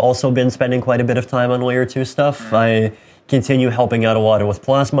 I've also been spending quite a bit of time on Layer 2 stuff. I continue helping out a lot with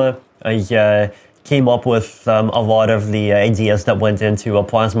Plasma. I came up with a lot of the ideas that went into a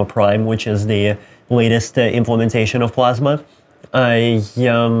Plasma Prime, which is the latest implementation of Plasma. I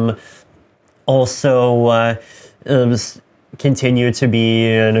also continue to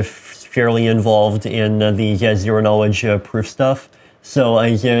be fairly involved in the zero-knowledge proof stuff. So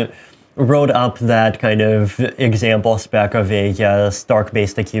I wrote up that kind of example spec of a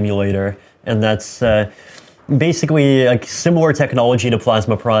Stark-based accumulator, and that's... basically, like, similar technology to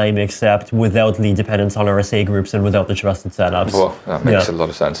Plasma Prime, except without the dependence on RSA groups and without the trusted setups. Well, that makes a lot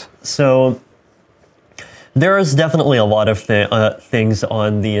of sense. So there's definitely a lot of things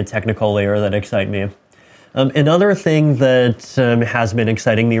on the technical layer that excite me. Another thing that has been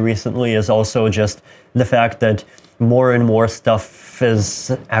exciting me recently is also just the fact that more and more stuff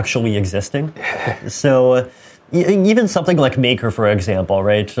is actually existing. So... even something like Maker, for example,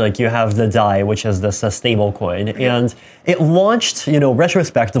 right? Like, you have the DAI, which is this stable coin, and it launched,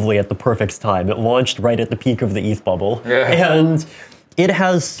 retrospectively at the perfect time. It launched right at the peak of the ETH bubble, and it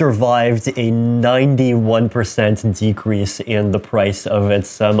has survived a 91% decrease in the price of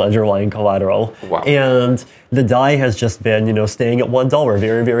its underlying collateral. Wow. And the DAI has just been, staying at $1,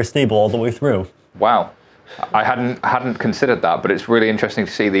 very, very stable all the way through. Wow. I hadn't considered that, but it's really interesting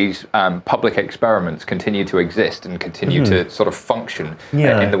to see these public experiments continue to exist and continue to sort of function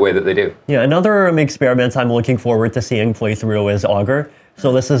in the way that they do. Yeah, another experiment I'm looking forward to seeing play through is Augur.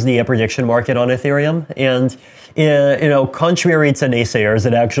 So this is the prediction market on Ethereum, and contrary to naysayers,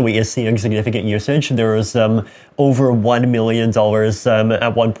 it actually is seeing significant usage. There was over $1 million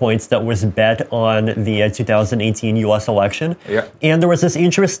at one point that was bet on the 2018 U.S. election. Yeah. And there was this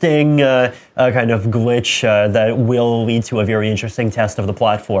interesting kind of glitch that will lead to a very interesting test of the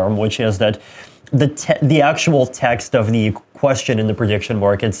platform, which is that the actual text of the question in the prediction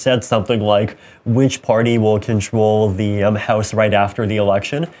market said something like, which party will control the House right after the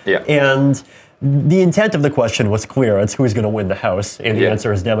election? Yeah. And the intent of the question was clear. It's who's going to win the House, and the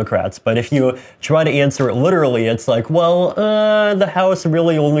answer is Democrats. But if you try to answer it literally, it's like, well, the House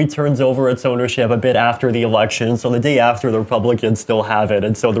really only turns over its ownership a bit after the election, so the day after the Republicans still have it,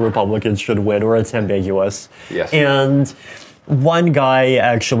 and so the Republicans should win, or it's ambiguous. Yes. And one guy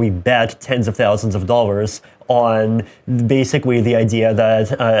actually bet tens of thousands of dollars on basically the idea that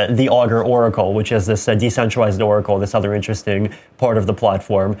the Augur Oracle, which is this decentralized oracle, this other interesting part of the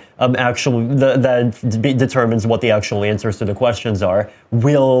platform, actually that determines what the actual answers to the questions are,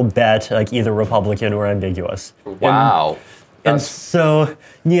 will bet like either Republican or ambiguous. Wow. And so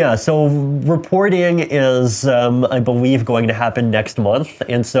reporting is, I believe, going to happen next month.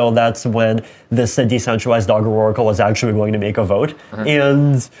 And so that's when this decentralized Augur Oracle is actually going to make a vote. Mm-hmm.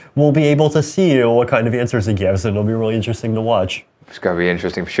 And we'll be able to see what kind of answers it gives. And it'll be really interesting to watch. It's going to be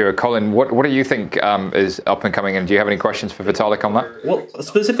interesting for sure. Colin, what do you think is up and coming? And do you have any questions for Vitalik on that? Well,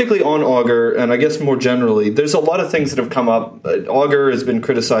 specifically on Augur, and I guess more generally, there's a lot of things that have come up. Augur has been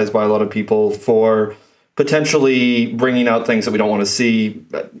criticized by a lot of people for potentially bringing out things that we don't want to see,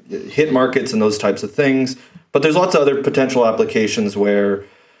 hit markets and those types of things. But there's lots of other potential applications where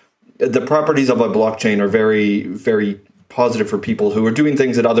the properties of a blockchain are very, very positive for people who are doing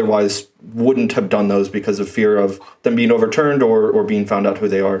things that otherwise wouldn't have done those because of fear of them being overturned or being found out who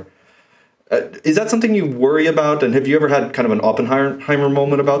they are. Is that something you worry about? And have you ever had kind of an Oppenheimer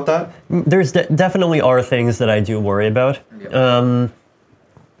moment about that? There's definitely are things that I do worry about. Yeah.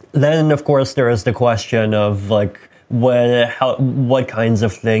 Then, of course, there is the question of like what kinds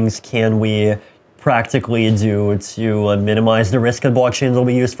of things can we practically do to minimize the risk that blockchains will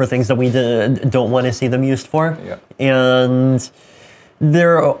be used for things that we don't want to see them used for. Yeah. And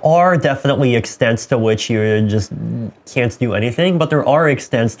there are definitely extents to which you just can't do anything, but there are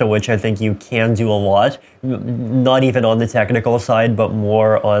extents to which I think you can do a lot, not even on the technical side, but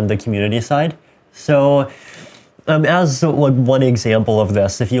more on the community side. So as like one example of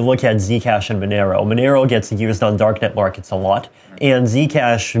this, if you look at Zcash and Monero gets used on darknet markets a lot, and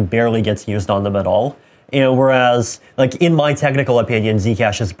Zcash barely gets used on them at all. And whereas, like in my technical opinion,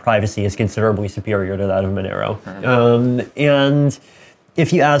 Zcash's privacy is considerably superior to that of Monero. And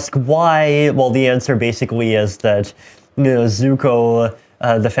if you ask why, well, the answer basically is that Zuko,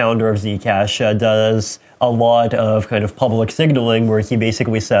 the founder of Zcash, does a lot of kind of public signaling where he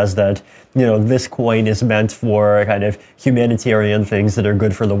basically says that, this coin is meant for kind of humanitarian things that are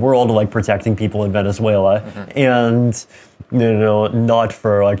good for the world, like protecting people in Venezuela, and, not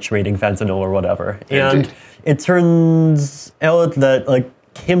for like trading fentanyl or whatever. And it turns out that like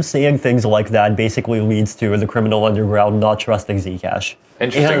him saying things like that basically leads to the criminal underground not trusting Zcash.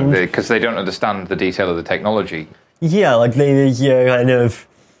 Interesting, because they don't understand the detail of the technology. Yeah, like they kind of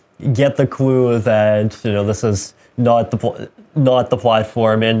get the clue that this is not the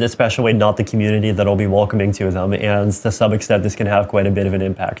platform, and especially not the community that'll be welcoming to them. And to some extent, this can have quite a bit of an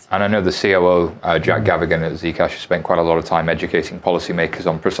impact. And I know the COO, Jack Gavigan at Zcash, has spent quite a lot of time educating policymakers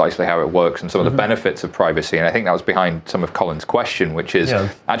on precisely how it works and some of the benefits of privacy. And I think that was behind some of Colin's question, which is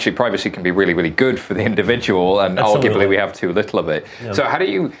actually privacy can be really, really good for the individual, and arguably we have too little of it. Yeah. So how do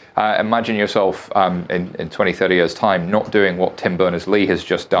you imagine yourself in 20, 30 years' time not doing what Tim Berners-Lee has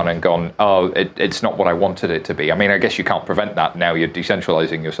just done and gone, it's not what I wanted it to be? I mean, I guess you can't prevent that now. You're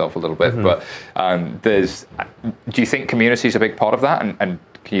decentralizing yourself a little bit, but do you think community is a big part of that, and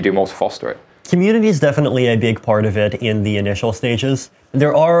can you do more to foster it? Community is definitely a big part of it in the initial stages.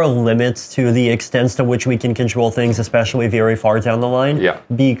 There are limits to the extent to which we can control things, especially very far down the line,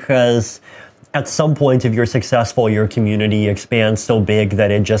 because at some point, if you're successful, your community expands so big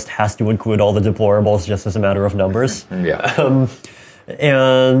that it just has to include all the deplorables just as a matter of numbers.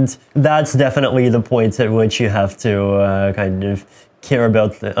 And that's definitely the point at which you have to kind of care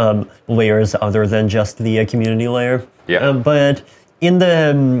about the, layers other than just the community layer. But in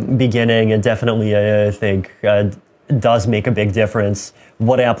the beginning, it definitely, I think, does make a big difference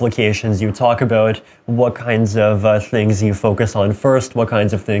what applications you talk about, what kinds of things you focus on first, what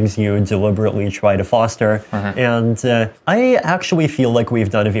kinds of things you deliberately try to foster. And I actually feel like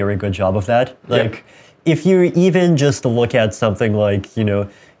we've done a very good job of that. If you even just look at something like,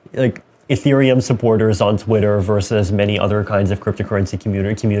 like Ethereum supporters on Twitter versus many other kinds of cryptocurrency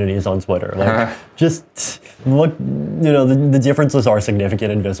communities on Twitter, just look, the differences are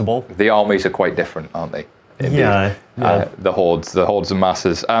significant and visible. The armies are quite different, aren't they? Indeed. The hordes of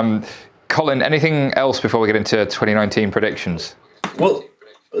masses. Colin, anything else before we get into 2019 predictions? Well,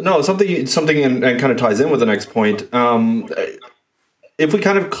 no, something and kind of ties in with the next point. If we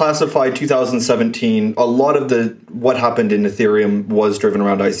kind of classify 2017, a lot of what happened in Ethereum was driven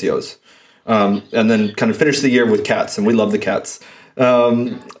around ICOs. And then kind of finished the year with cats, and we love the cats.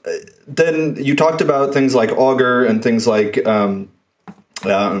 Then you talked about things like Augur and things like, I'm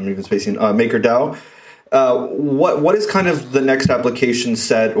even spacing, MakerDAO. What is kind of the next application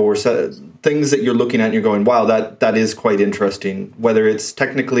set or things that you're looking at and you're going, wow, that is quite interesting, whether it's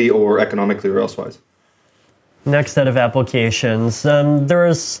technically or economically or elsewise? Next set of applications.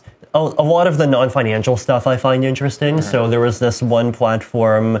 There's a lot of the non-financial stuff I find interesting. So there was this one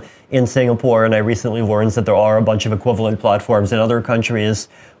platform in Singapore, and I recently learned that there are a bunch of equivalent platforms in other countries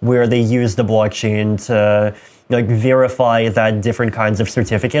where they use the blockchain to verify that different kinds of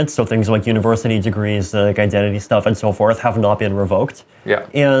certificates, so things like university degrees, like identity stuff and so forth, have not been revoked.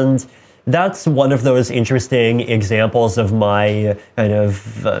 And that's one of those interesting examples of my kind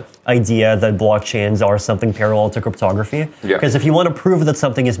of idea that blockchains are something parallel to cryptography. Because if you want to prove that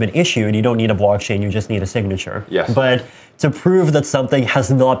something has been issued, you don't need a blockchain, you just need a signature. But to prove that something has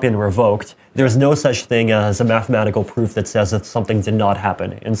not been revoked, there's no such thing as a mathematical proof that says that something did not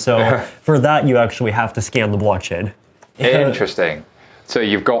happen. And so for that, you actually have to scan the blockchain. Interesting. So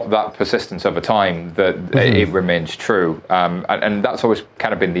you've got that persistence over time that it remains true. And that's always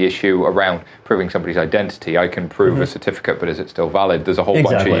kind of been the issue around proving somebody's identity. I can prove a certificate, but is it still valid? There's a whole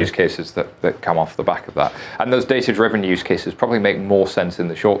bunch of use cases that come off the back of that. And those data-driven use cases probably make more sense in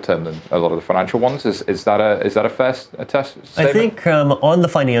the short term than a lot of the financial ones. Is that a fair test statement? I think on the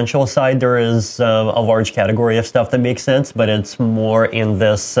financial side, there is a large category of stuff that makes sense, but it's more in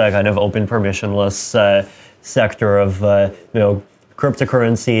this kind of open permissionless sector of,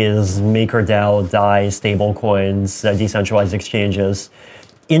 cryptocurrencies, MakerDAO, DAI, stablecoins, decentralized exchanges.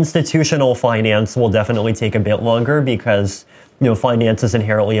 Institutional finance will definitely take a bit longer because, finance is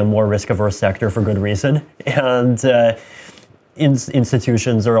inherently a more risk-averse sector for good reason. And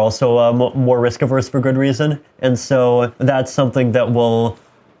institutions are also more risk-averse for good reason. And so that's something that will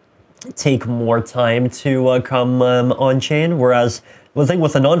take more time to come on-chain, whereas the thing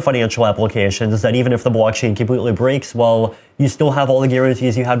with the non-financial applications is that even if the blockchain completely breaks, well, you still have all the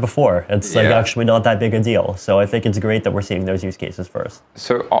guarantees you had before. It's actually not that big a deal. So I think it's great that we're seeing those use cases first.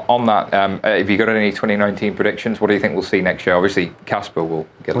 So on that, have you got any 2019 predictions? What do you think we'll see next year? Obviously, Casper will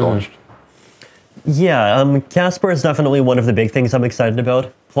get launched. Yeah, Casper is definitely one of the big things I'm excited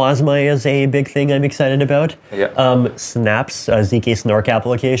about. Plasma is a big thing I'm excited about. Yeah. Snaps, ZK Snark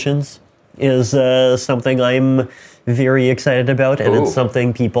applications, is something I'm very excited about, and it's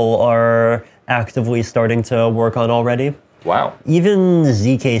something people are actively starting to work on already. Wow. Even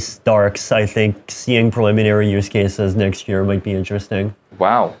ZK Starks, I think seeing preliminary use cases next year might be interesting.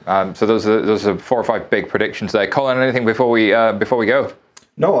 Wow. So those are 4 or 5 big predictions there. Colin, anything before we go?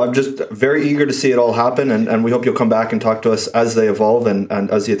 No, I'm just very eager to see it all happen, and we hope you'll come back and talk to us as they evolve and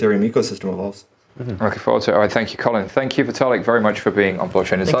as the Ethereum ecosystem evolves. Looking forward to it. All right, thank you, Colin. Thank you, Vitalik, very much for being on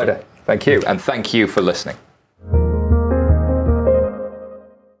Blockchain Insider. Thank you. And thank you for listening.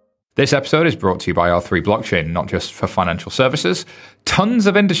 This episode is brought to you by R3 Blockchain, not just for financial services. Tons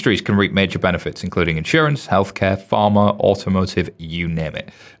of industries can reap major benefits, including insurance, healthcare, pharma, automotive, you name it.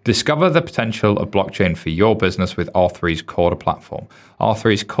 Discover the potential of blockchain for your business with R3's Corda platform.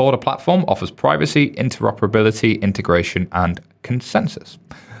 R3's Corda platform offers privacy, interoperability, integration, and consensus.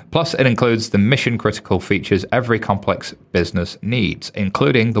 Plus, it includes the mission-critical features every complex business needs,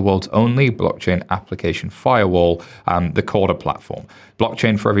 including the world's only blockchain application firewall, the Corda platform.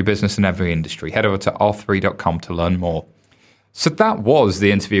 Blockchain for every business and every industry. Head over to r3.com to learn more. So that was the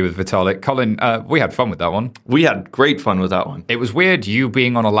interview with Vitalik. Colin, we had fun with that one. We had great fun with that one. It was weird you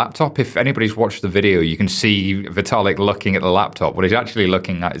being on a laptop. If anybody's watched the video, you can see Vitalik looking at the laptop. What he's actually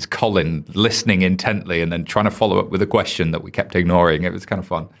looking at is Colin listening intently and then trying to follow up with a question that we kept ignoring. It was kind of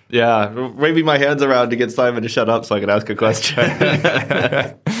fun. Yeah, waving my hands around to get Simon to shut up so I could ask a question.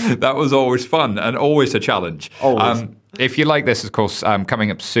 That was always fun and always a challenge. Always. If you like this, of course,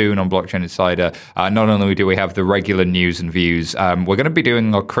 coming up soon on Blockchain Insider, not only do we have the regular news and views, we're going to be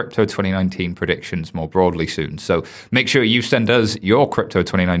doing our Crypto 2019 predictions more broadly soon. So make sure you send us your Crypto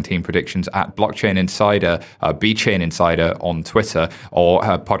 2019 predictions at Blockchain Insider, BChain Insider on Twitter, or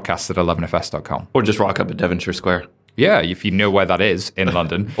podcasts at 11fs.com. Or just rock up at Devonshire Square. Yeah, if you know where that is in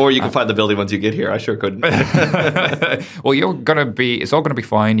London. Or you can find the building once you get here. I sure couldn't. Well, it's all going to be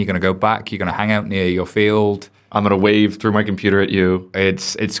fine. You're going to go back. You're going to hang out near your field. I'm going to wave through my computer at you.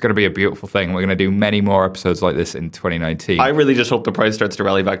 It's going to be a beautiful thing. We're going to do many more episodes like this in 2019. I really just hope the price starts to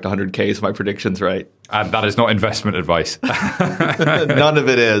rally back to 100K so my prediction's right. And that is not investment advice. None of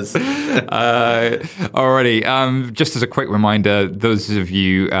it is. Alrighty. Just as a quick reminder, those of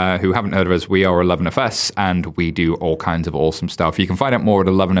you who haven't heard of us, we are 11FS and we do all kinds of awesome stuff. You can find out more at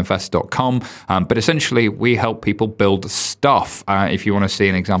 11fs.com. But essentially, we help people build stuff. If you want to see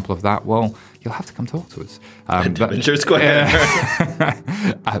an example of that, well, you'll have to come talk to us. Adventure Square.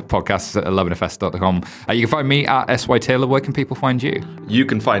 Podcasts at 11fs.com. You can find me at SY Taylor. Where can people find you? You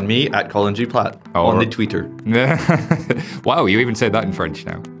can find me at Colin G. Platt on the Twitter. Wow, you even say that in French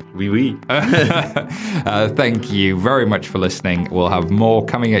now. Oui, oui. Thank you very much for listening. We'll have more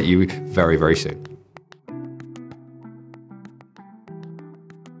coming at you very, very soon.